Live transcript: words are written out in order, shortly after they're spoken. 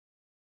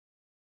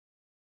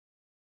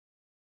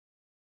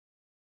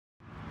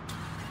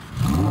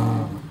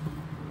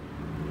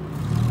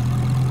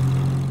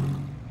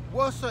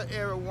What's up,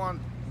 everyone?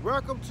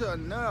 Welcome to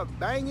another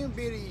banging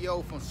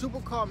video from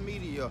Supercar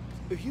Media.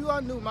 If you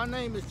are new, my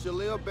name is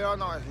Jaleel Bell,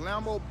 known as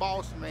Lambo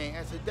Boss Man,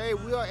 and today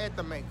we are at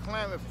the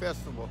McLaren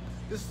Festival.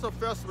 This is a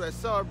festival that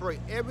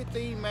celebrates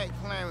everything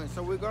McLaren,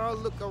 so we're gonna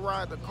look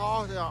around the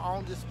cars that are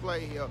on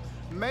display here.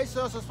 Make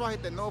sure to subscribe,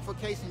 hit the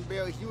notification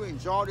bell if you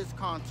enjoy this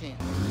content.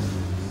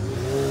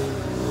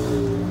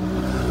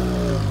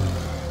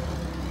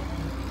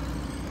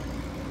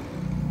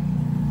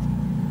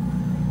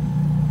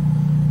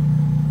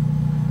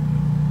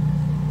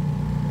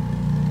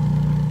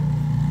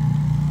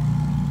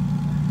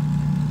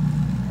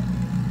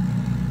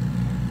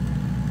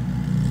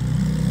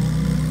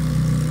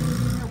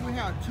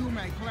 Two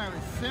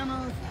McLaren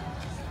Sennas,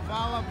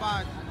 followed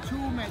by two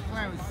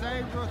McLaren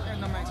Sabres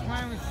and the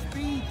McLaren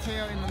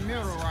SpeedTail in the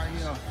middle right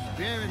here.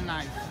 Very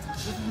nice.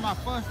 This is my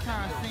first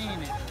time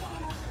seeing it.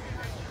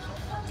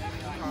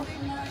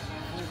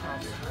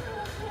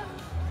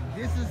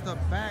 This is the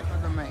back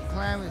of the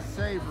McLaren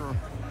Sabre.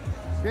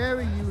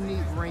 Very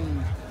unique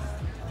ring.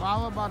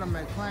 Followed by the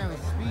McLaren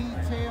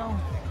SpeedTail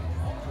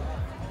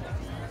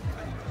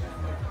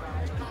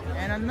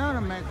and another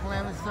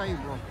McLaren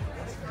Sabre.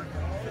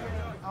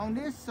 On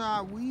this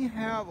side, we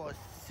have a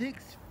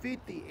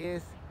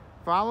 650S,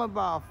 followed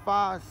by a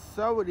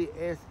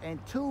 570S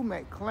and two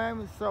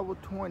McLaren Sabre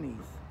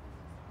 20s.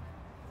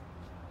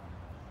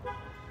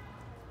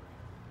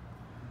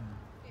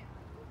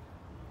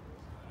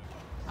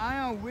 I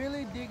am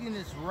really digging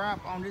this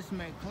wrap on this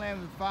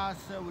McLaren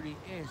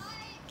 570S.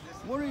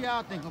 What do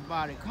y'all think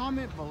about it?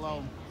 Comment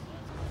below.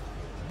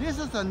 This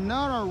is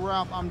another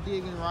wrap I'm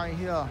digging right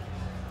here.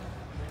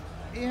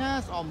 It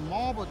has a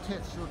marble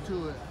texture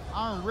to it.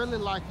 I'm really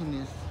liking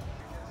this.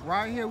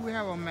 Right here we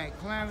have a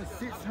McLaren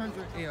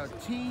 600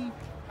 LT,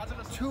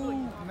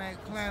 two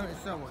McLaren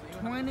Sabre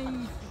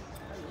 20s.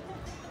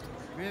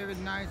 Very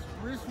nice.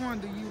 Which one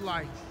do you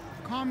like?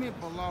 Comment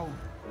below.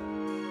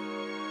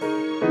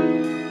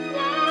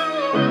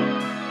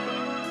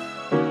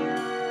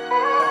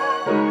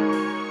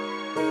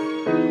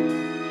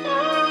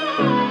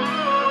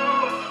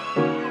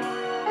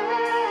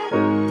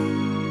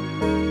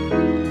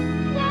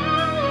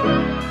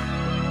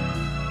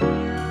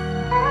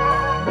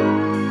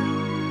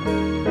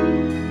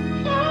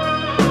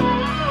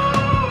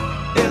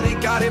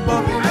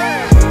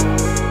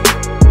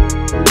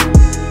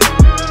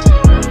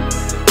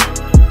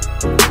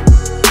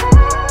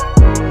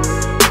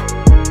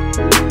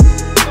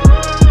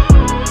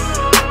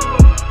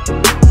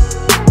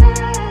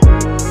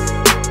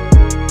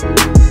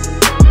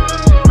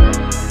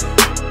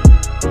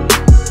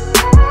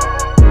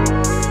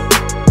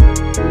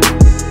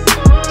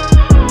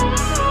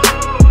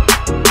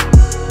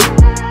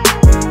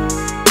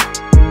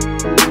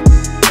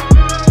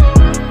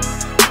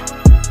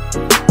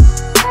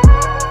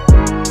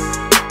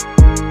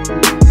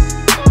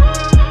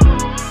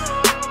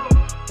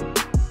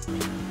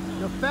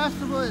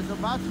 Festival is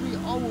about to be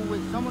over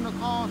with. Some of the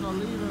cars are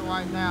leaving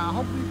right now. I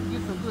hope we can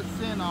get some good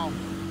send off.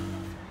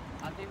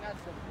 I think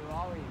that's the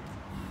Ferrari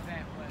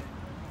event, but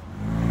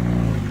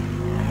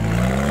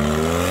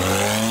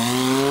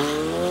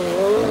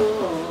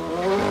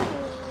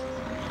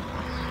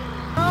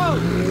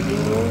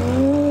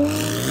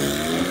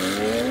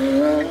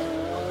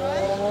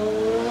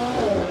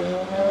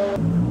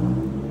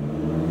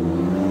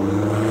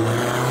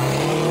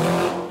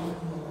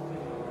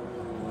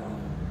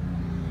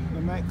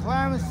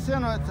McLaren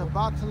Senna is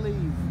about to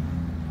leave.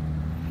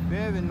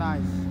 Very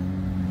nice.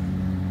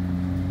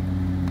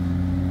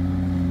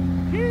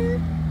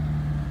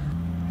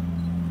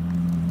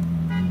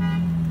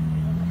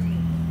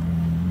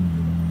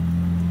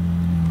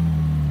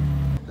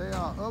 They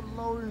are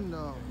uploading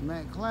the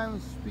McLaren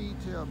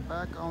SpeedTail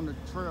back on the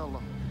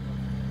trailer.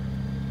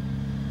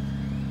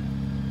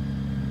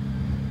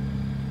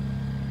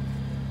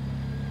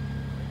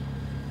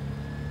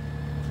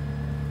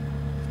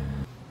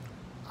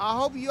 I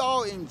hope you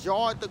all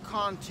enjoyed the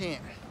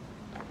content.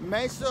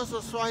 Make sure to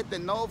subscribe, hit the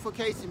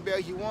notification bell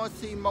if you want to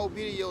see more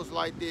videos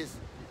like this.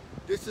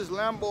 This is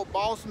Lambo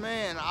Boss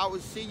Man. I will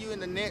see you in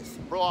the next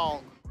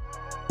vlog.